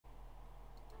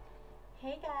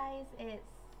Hey guys,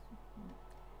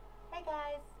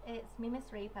 it's me, Miss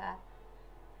Reaper.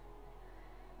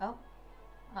 Oh,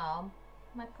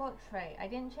 my portrait. I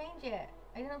didn't change it.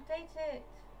 I didn't update it.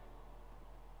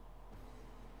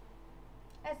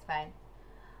 It's fine.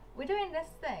 We're doing this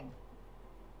thing.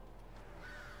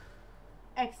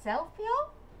 Xelphatol,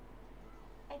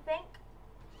 I think.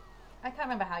 I can't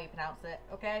remember how you pronounce it.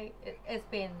 Okay, it's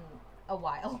been a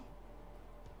while.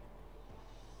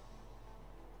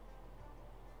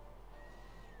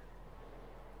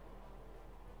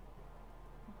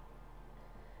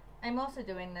 I'm also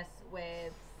doing this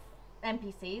with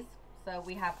NPCs. So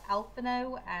we have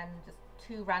Alphino and just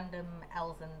two random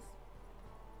Elzens.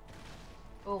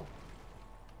 Oh.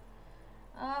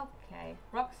 Okay.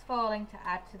 Rocks falling to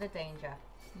add to the danger.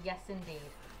 Yes, indeed.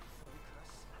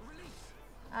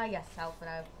 Ah, yes,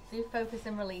 Alphino. Do focus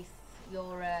and release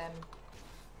your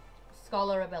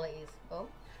scholar abilities. Oh.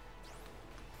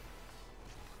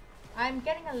 I'm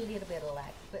getting a little bit of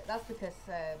lag, but that's because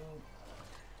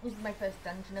this is my first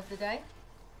dungeon of the day.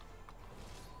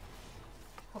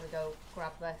 Probably go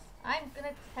grab this. I'm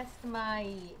gonna test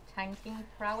my tanking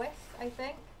prowess, I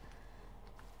think,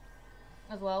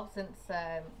 as well, since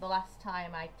the last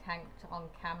time I tanked on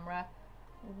camera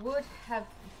would have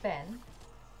been.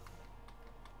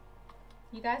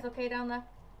 You guys okay down there?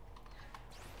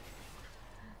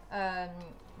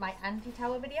 My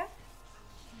anti-tower video.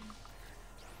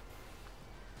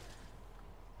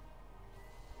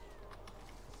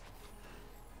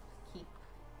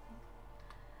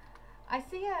 I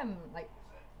see like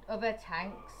other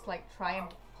tanks like try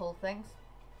and pull things.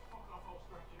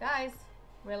 Guys,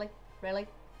 really? Really?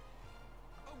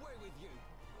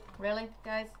 Really,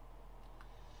 guys?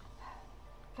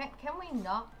 Can we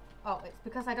not? Oh, it's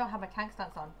because I don't have my tank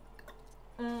stance on.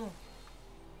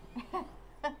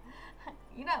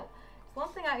 You know, it's one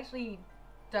thing I actually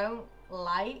don't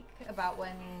like about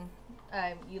when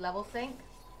you level sync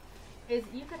is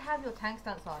you could have your tank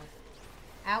stance on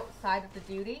outside of the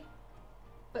duty.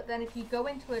 But then if you go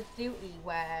into a duty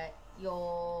where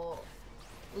your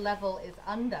level is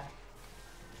under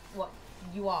what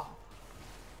you are,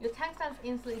 your tank stance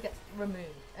instantly gets removed,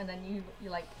 and then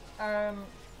you're like,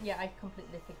 yeah, I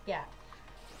completely forget.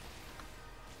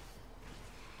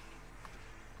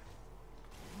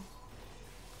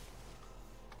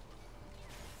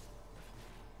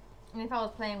 And if I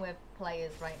was playing with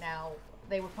players right now,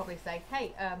 they would probably say,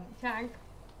 hey, tank,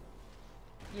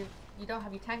 you don't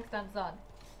have your tank stance on.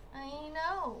 I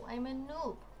know, I'm a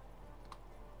noob.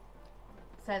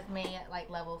 Says me at like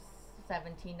level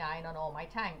 79 on all my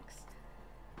tanks.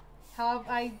 How have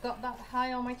I got that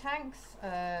high on my tanks?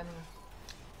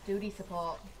 Duty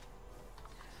support.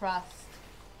 Trust.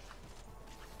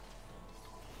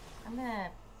 I'm gonna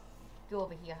go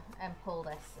over here and pull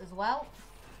this as well.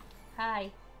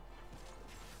 Hi.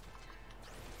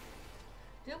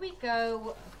 Do we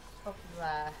go up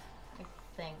there? I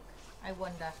think. I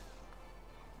wonder.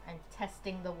 I'm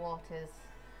testing the waters.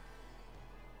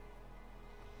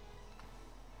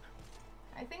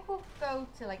 I think we'll go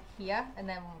to like here, and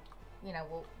then you know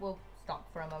we'll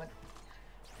stop for a moment.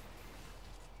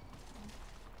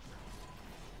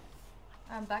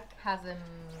 That chasm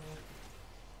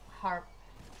harp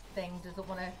thing doesn't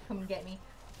want to come and get me.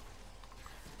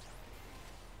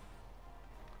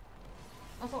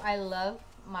 Also, I love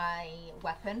my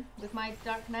weapon with my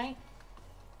Dark Knight.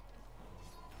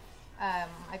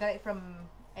 I got it from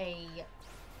a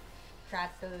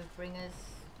Shadowbringers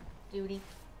duty.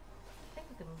 I think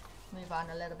we can move on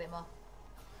a little bit more.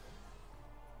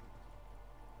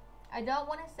 I don't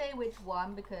want to say which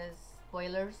one because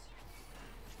spoilers.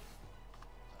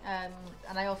 And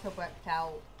I also worked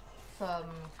out some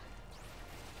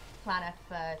planner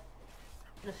for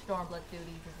the Stormblood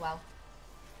duties as well.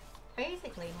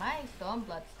 Basically, my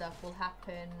Stormblood stuff will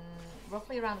happen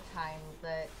roughly around the time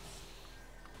that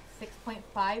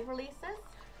 6.5 releases,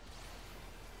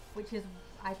 which is,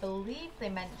 I believe they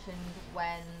mentioned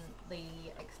when the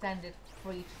extended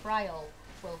free trial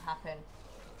will happen,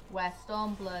 where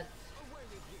Stormblood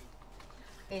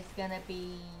is going to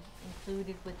be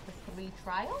included with the free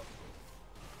trial.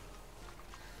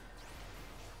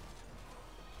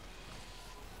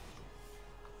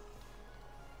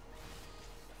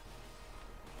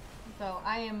 So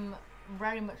I am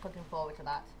very much looking forward to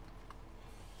that.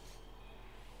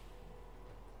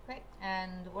 Okay,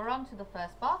 and we're on to the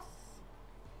first boss.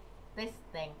 This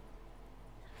thing.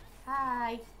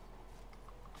 Hi.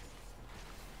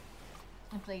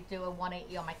 Simply do a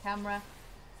 180 on my camera.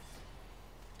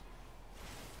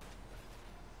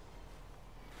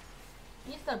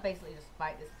 You just gotta basically just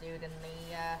fight this dude in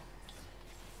the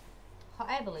hot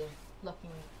air balloon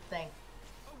looking thing.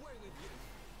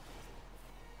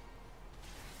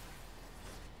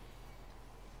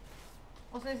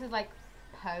 Also, this is like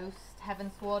post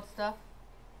Heaven Sword stuff.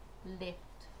 Lift.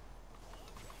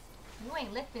 You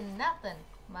ain't lifting nothing,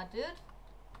 my dude.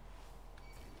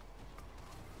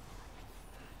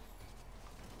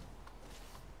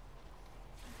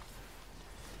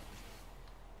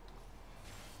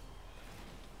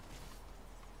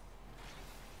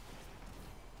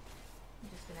 I'm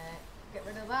just gonna get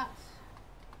rid of that.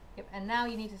 Yep, and now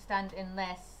you need to stand in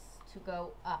this to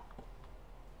go up.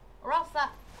 Or else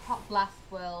that hot blast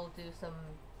will do some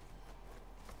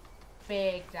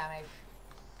big damage.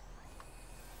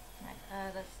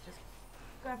 Right, let's just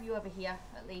grab you over here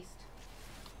at least.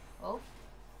 Oh.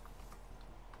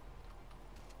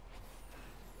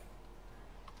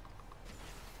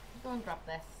 Go and grab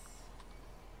this.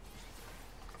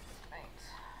 Right.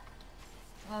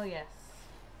 Oh yes.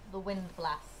 The wind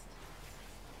blast.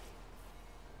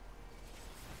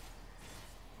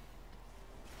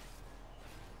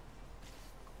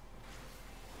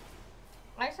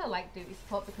 I also like duty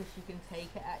support because you can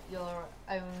take it at your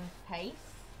own pace.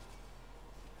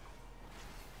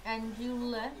 And you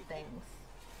learn things.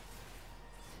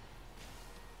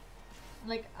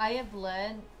 Like, I have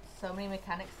learned so many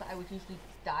mechanics that I would usually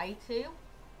die to.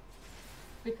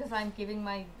 Because I'm giving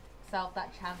myself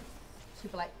that chance to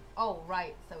be like, oh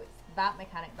right, so it's that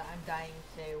mechanic that I'm dying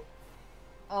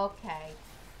to. Okay.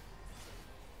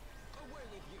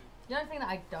 The only thing that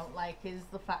I don't like is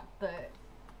the fact that,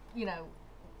 you know,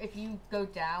 if you go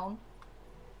down,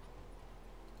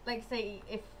 like say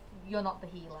if you're not the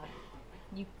healer,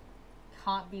 you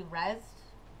can't be rezzed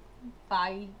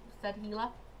by said healer.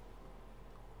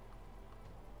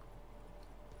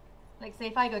 Like say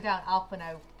if I go down,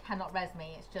 Alphino cannot res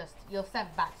me, it's just, you're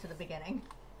sent back to the beginning,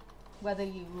 whether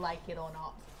you like it or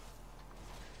not.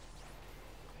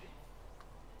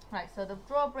 Right, so the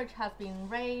drawbridge has been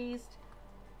raised,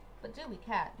 but do we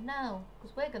care? No,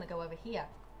 because we're going to go over here.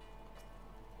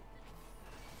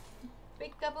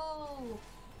 Big gaboo!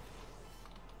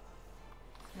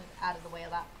 Move out of the way of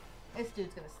that. This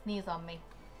dude's going to sneeze on me.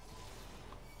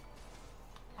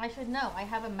 I should know, I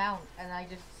have a mount and I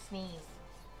just sneeze.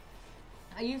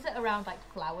 I use it around like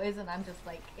flowers and I'm just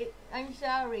like, I'm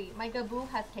sorry, my gaboo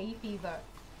has hay fever.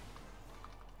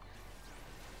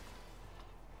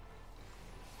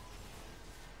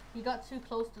 He got too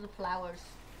close to the flowers.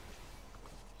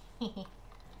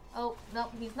 Oh, no,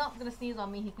 he's not going to sneeze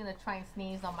on me. He's going to try and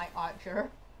sneeze on my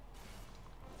archer.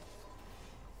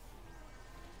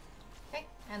 Okay,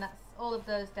 and that's all of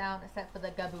those down except for the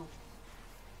gaboo.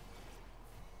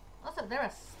 Also, there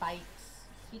are spikes.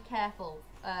 Be careful.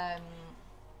 Where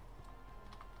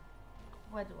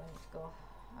do I need to go?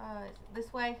 Is it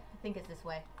this way? I think it's this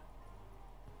way.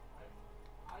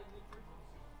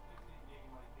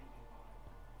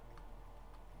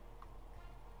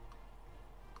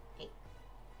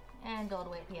 And all the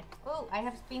way up here. Oh, I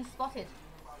have been spotted.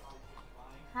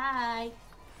 Hi.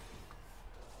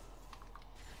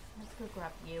 Let's go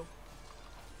grab you.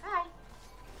 Hi.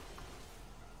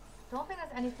 Don't think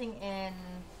there's anything in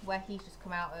where he's just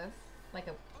come out of. Like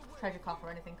a treasure coffer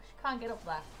or anything, because you can't get up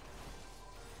there.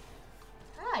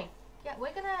 Hi. Yeah,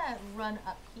 we're gonna run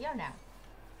up here now.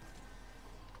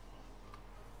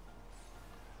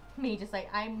 Me just like,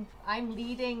 I'm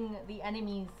leading the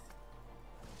enemies.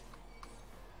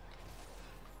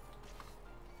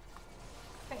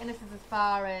 And this is as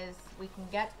far as we can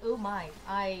get. Oh my,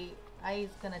 I's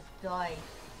gonna die.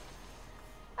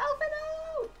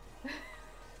 Alphino!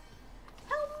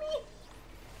 Help me!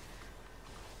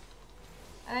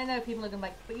 And I know people are gonna be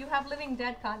like, but you have living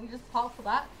dead, can't you just pop for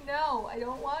that? No, I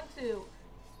don't want to.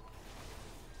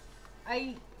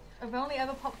 I've only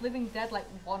ever popped living dead like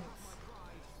once.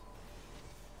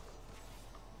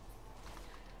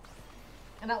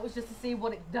 And that was just to see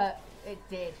what it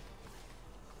did.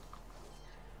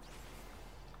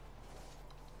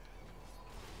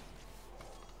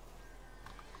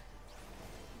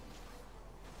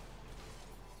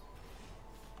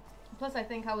 Plus, I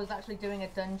think I was actually doing a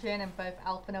dungeon and both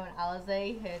Alphino and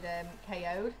Alizé had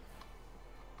KO'd.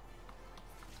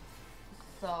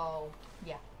 So,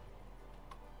 yeah.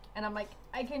 And I'm like,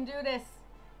 I can do this.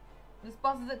 This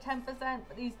boss is at 10%,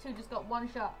 but these two just got one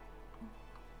shot.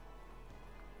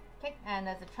 Okay, and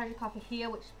there's a treasure coffer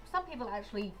here, which some people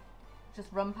actually just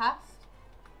run past.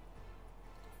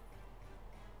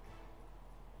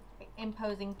 Okay,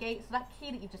 imposing gate. So that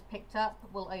key that you just picked up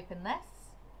will open this.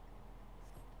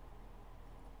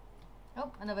 Oh,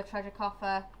 another treasure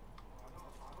coffer.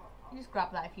 You just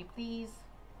grab that if you please.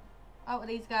 Oh,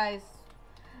 these guys.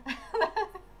 And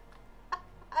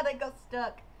I got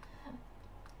stuck.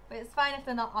 But it's fine if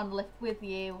they're not on lift with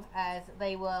you, as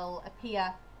they will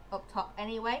appear up top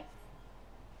anyway.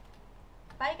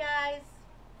 Bye, guys.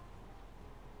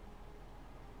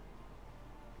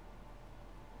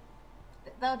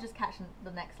 They'll just catch the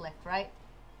next lift, right?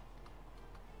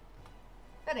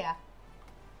 There they are.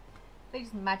 They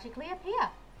just magically appear.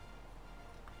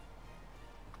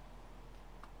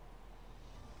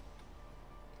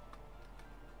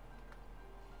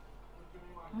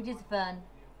 Which is fun.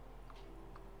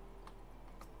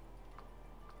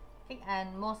 Okay,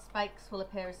 and more spikes will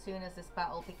appear as soon as this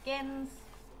battle begins.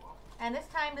 And this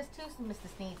time there's two Mr.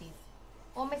 Sneezies.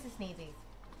 Or Mrs. Sneezies.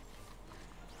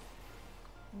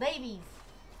 Babies.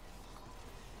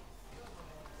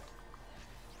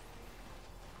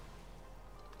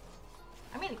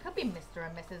 I mean, it could be Mr.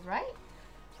 and Mrs., right?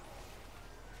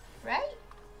 Right?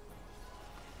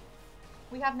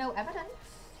 We have no evidence.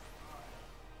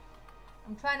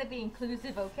 I'm trying to be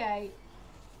inclusive, okay?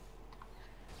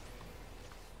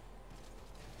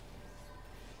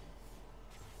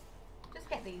 Just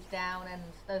get these down and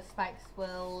those spikes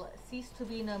will cease to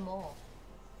be no more.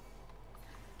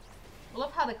 I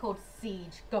love how they're called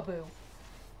Siege Gaboo.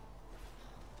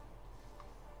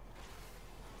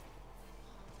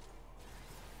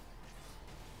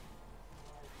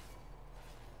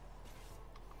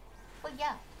 But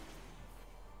yeah.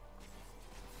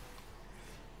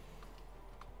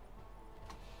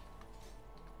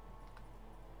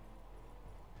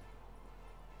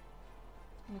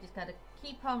 We just gotta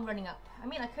keep on running up. I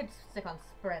mean, I could stick on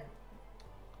sprint.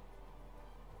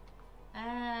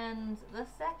 And the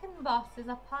second boss is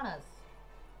upon us.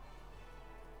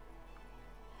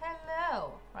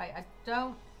 Hello. Right, I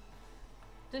don't...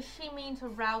 Does she mean to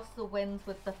rouse the winds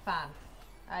with the fan?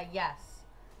 Yes.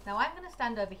 Now I'm going to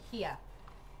stand over here.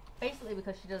 Basically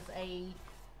because she does a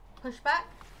pushback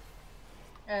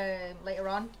later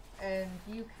on. And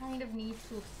you kind of need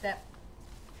to step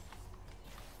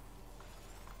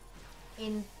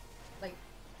in, like,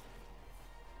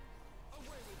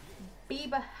 be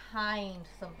behind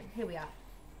something. Here we are.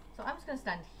 So I'm just going to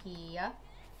stand here.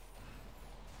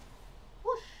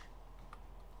 Whoosh.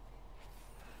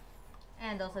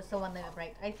 And also someone limit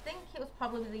break. I think it was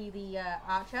probably the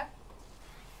archer.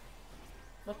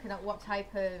 Looking at what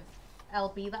type of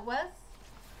LB that was.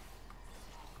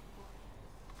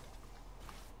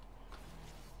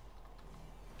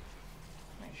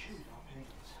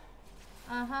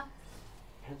 Uh-huh.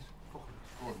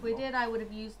 If we did, I would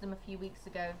have used them a few weeks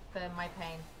ago for my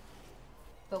pain.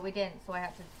 But we didn't, so I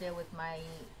had to deal with my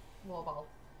water bottle.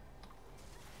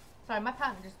 Sorry, my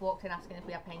partner just walked in asking if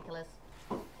we have painkillers.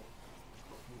 We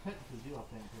technically do have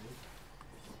painkillers.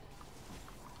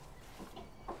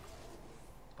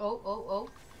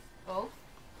 Oh.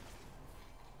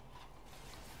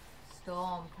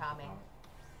 Storm coming.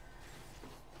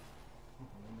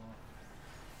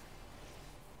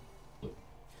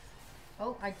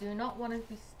 Oh, I do not want to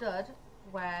be stood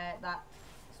where that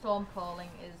storm calling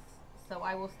is, so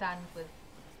I will stand with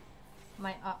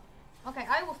my... okay,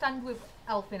 I will stand with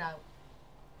Elfino.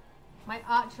 My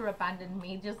archer abandoned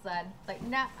me just then. Like,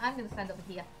 nah, I'm going to stand over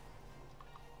here.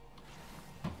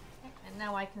 Okay, and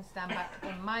now I can stand back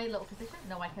in my little position.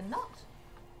 No, I cannot.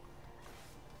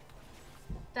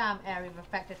 Damn area of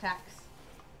effect attacks.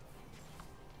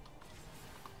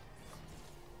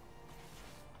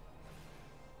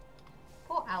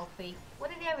 Poor Alfie. What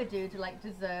did he ever do to, like,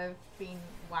 deserve being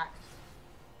whacked?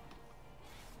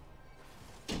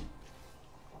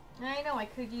 I know, I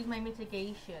could use my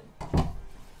mitigation.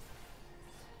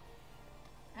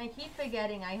 I keep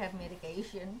forgetting I have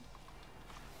mitigation.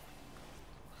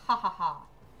 Ha ha ha.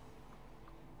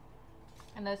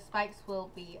 And those spikes will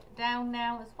be down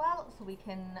now as well, so we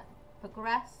can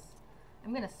progress.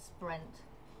 I'm gonna sprint.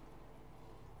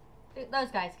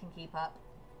 Those guys can keep up.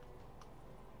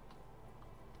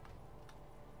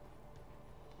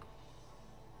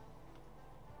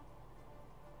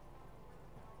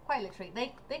 Quite literally,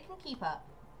 they can keep up.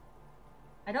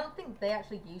 I don't think they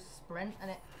actually use sprint, and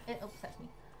it upsets me.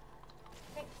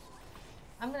 Okay.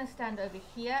 I'm going to stand over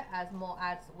here as more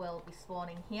ads will be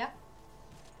spawning here.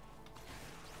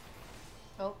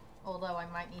 Oh, although I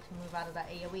might need to move out of that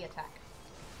AoE attack,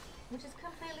 which is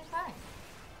completely fine.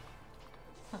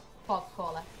 Fog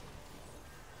Caller.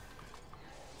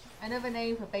 Another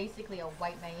name for basically a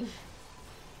white mage.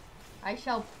 I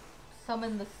shall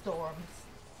summon the storms.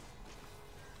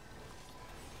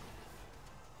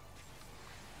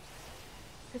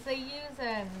 Because they use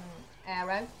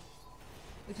arrow,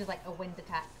 which is like a wind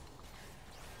attack.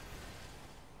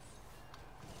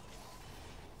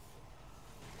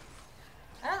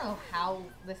 I don't know how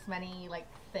this many like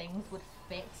things would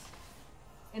fit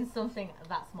in something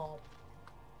that small.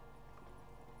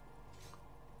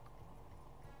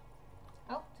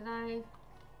 Oh, did I?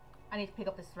 I need to pick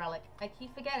up this relic. I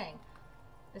keep forgetting.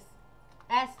 This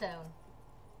airstone.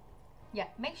 Yeah,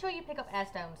 make sure you pick up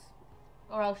airstones,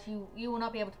 or else you will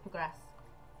not be able to progress.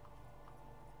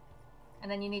 And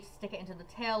then you need to stick it into the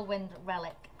tailwind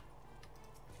relic.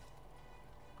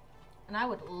 And I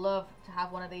would love to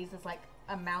have one of these as like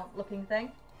a mount looking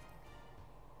thing.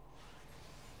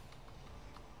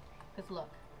 Because look.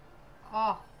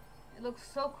 Oh, it looks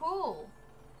so cool.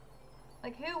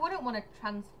 Like, who wouldn't want to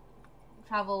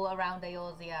travel around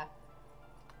Eorzea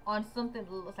on something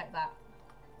that looks like that?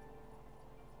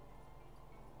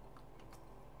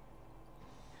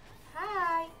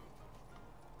 Hi.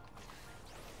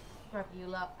 Grab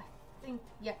you up. I think,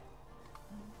 yeah.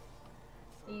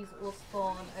 These will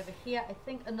spawn over here. I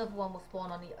think another one will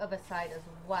spawn on the other side as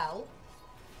well.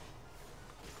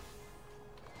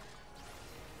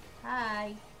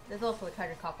 Hi. There's also a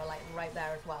treasure copper like right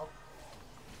there as well.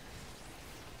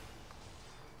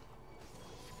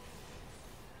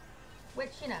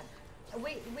 Which, you know,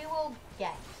 we will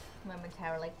get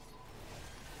momentarily.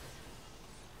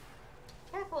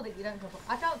 Careful that you don't fall.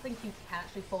 I don't think you can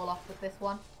actually fall off with this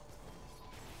one.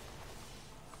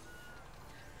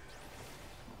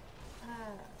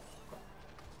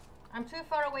 I'm too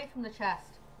far away from the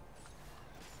chest.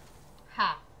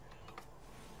 Ha.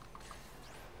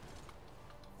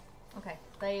 Okay,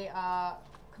 they are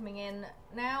coming in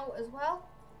now as well.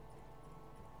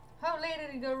 Oh,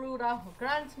 Lady Garuda,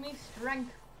 grant me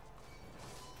strength.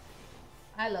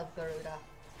 I love Garuda.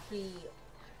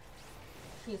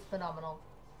 She's phenomenal.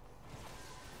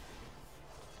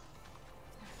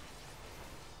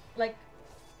 Like,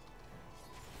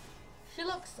 she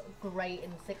looks great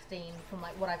in 16 from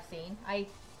like what I've seen. I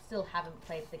still haven't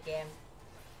played the game.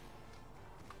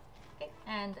 Okay,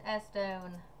 and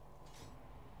Airstone.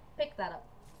 Pick that up.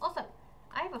 Also,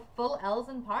 I have a full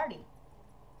Elzen party.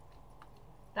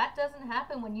 That doesn't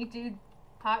happen when you do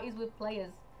parties with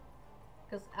players.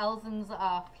 Because Elzens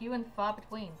are few and far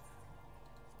between.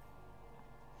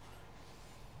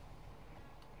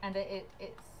 And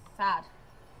it's sad.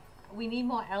 We need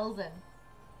more Elzen.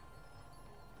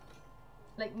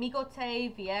 Like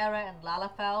Migote, Viera, and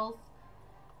Lalafels,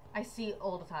 I see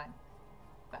all the time.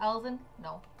 But Elzen,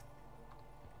 no.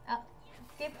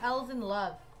 Give Elzen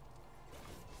love.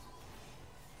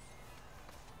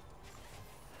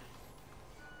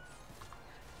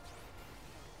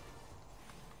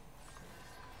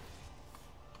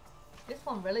 This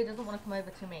one really doesn't want to come over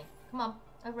to me. Come on,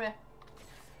 over here.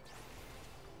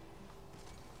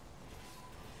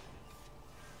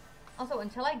 Also,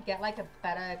 until I get like a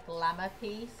better glamour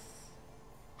piece,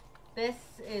 this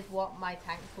is what my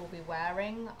tanks will be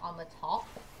wearing on the top.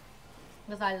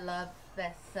 Because I love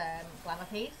this glamour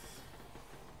piece.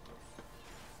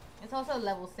 It's also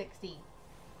level 60.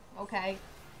 Okay.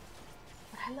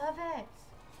 But I love it.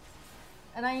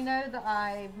 And I know that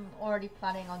I'm already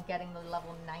planning on getting the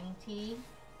level 90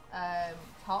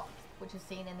 top, which is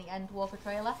seen in the Endwalker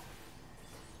trailer.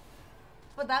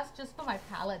 But that's just for my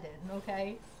paladin,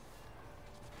 okay?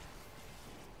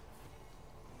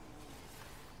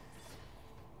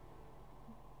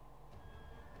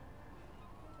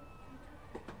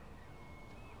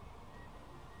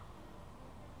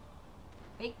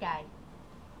 Big guy.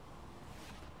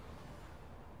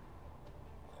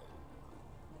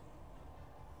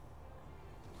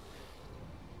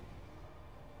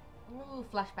 Ooh,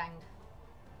 flashbanged.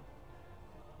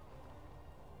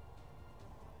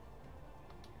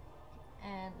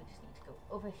 And we just need to go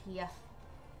over here.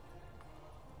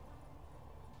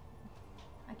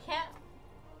 I can't.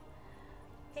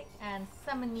 Okay, and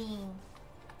summoning.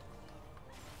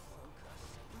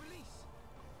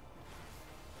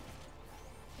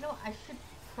 You know what, I should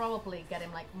probably get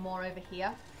him like more over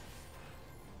here.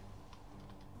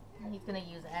 And he's gonna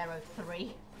use arrow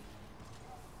 3.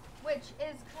 Which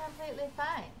is completely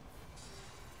fine.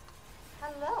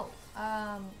 Hello.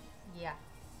 Yeah.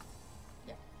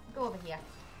 Yeah, go over here.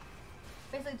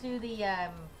 Basically do the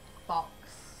box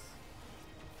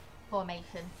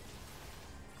formation.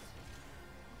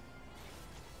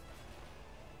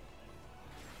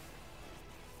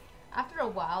 After a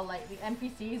while, like, the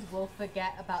NPCs will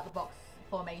forget about the box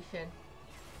formation.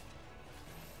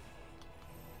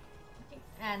 Okay,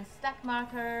 and stack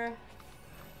marker.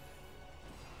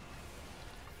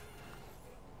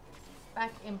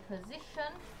 Back in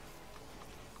position.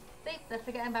 See, they're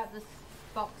forgetting about this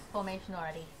box formation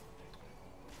already.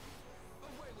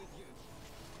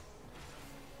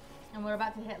 And we're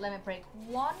about to hit limit break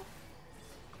 1. Okay,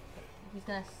 he's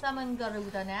gonna summon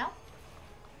Garuda now.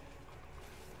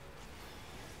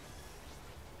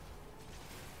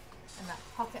 And that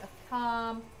pocket of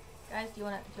calm. Guys, do you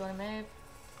wanna move?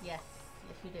 Yes,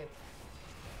 Yes, you do.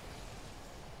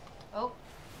 Oh.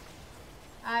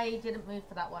 I didn't move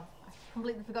for that one. I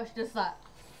completely forgot she does that.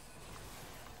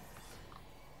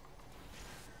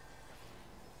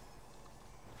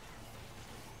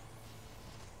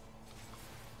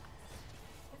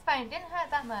 It's fine. Didn't hurt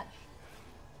that much.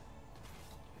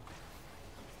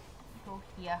 Go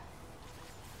here.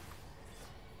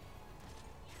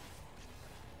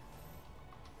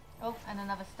 Oh, and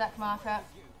another stack marker.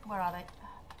 Where are they?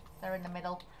 They're in the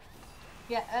middle.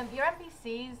 Yeah, your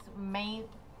NPCs may,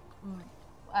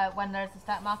 when there's a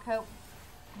stack marker,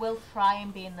 will try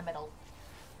and be in the middle.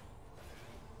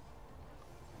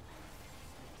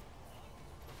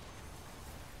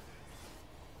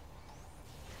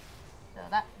 So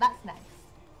that's nice.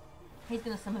 He's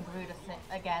gonna summon Garuda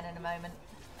again in a moment.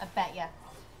 I bet ya.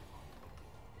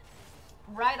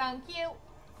 Right on cue.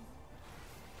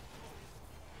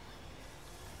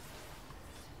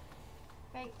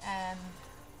 Okay,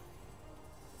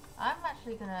 I'm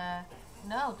actually gonna...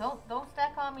 No, don't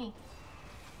stack on me.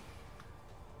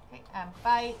 Okay,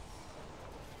 fight.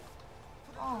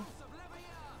 Oh.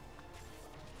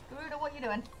 Garuda, what you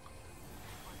doing?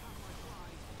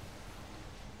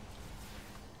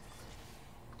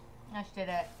 I just did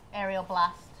an aerial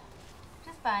blast.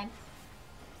 Which is fine.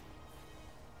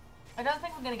 I don't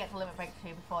think we're gonna get to limit break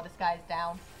 2 before this guy's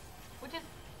down. Which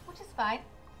is fine.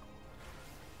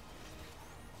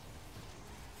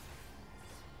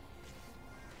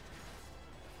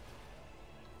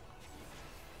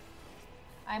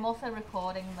 I'm also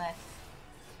recording this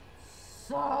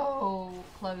so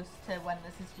close to when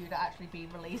this is due to actually be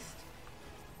released.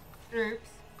 Oops.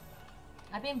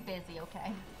 I've been busy,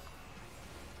 okay?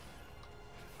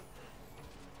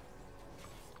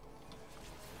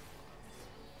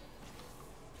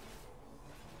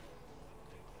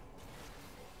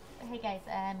 But hey guys,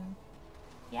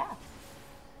 yeah.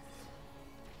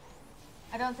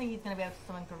 I don't think he's going to be able to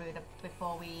summon Garuda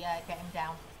before we get him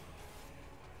down.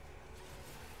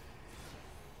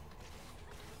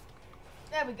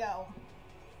 There we go.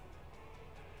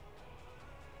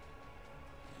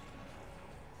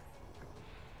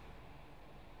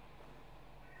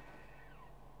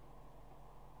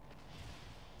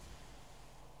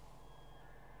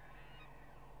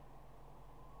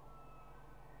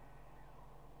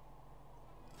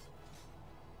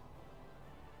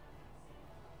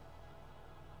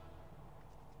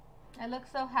 I look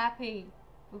so happy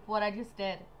with what I just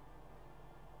did.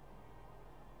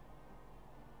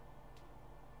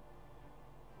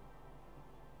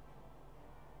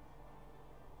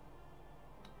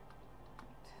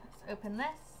 Let's open this,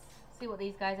 see what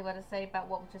these guys are going to say about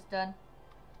what we've just done.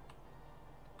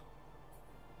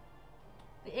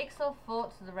 The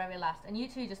Xelphatol to the very last, and you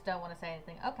two just don't want to say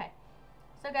anything. Okay,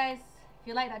 so guys, if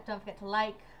you like that, don't forget to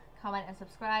like, comment and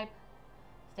subscribe.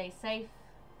 Stay safe,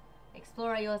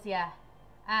 explore Eorzea,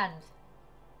 and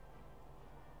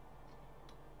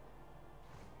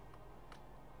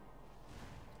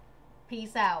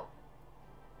peace out.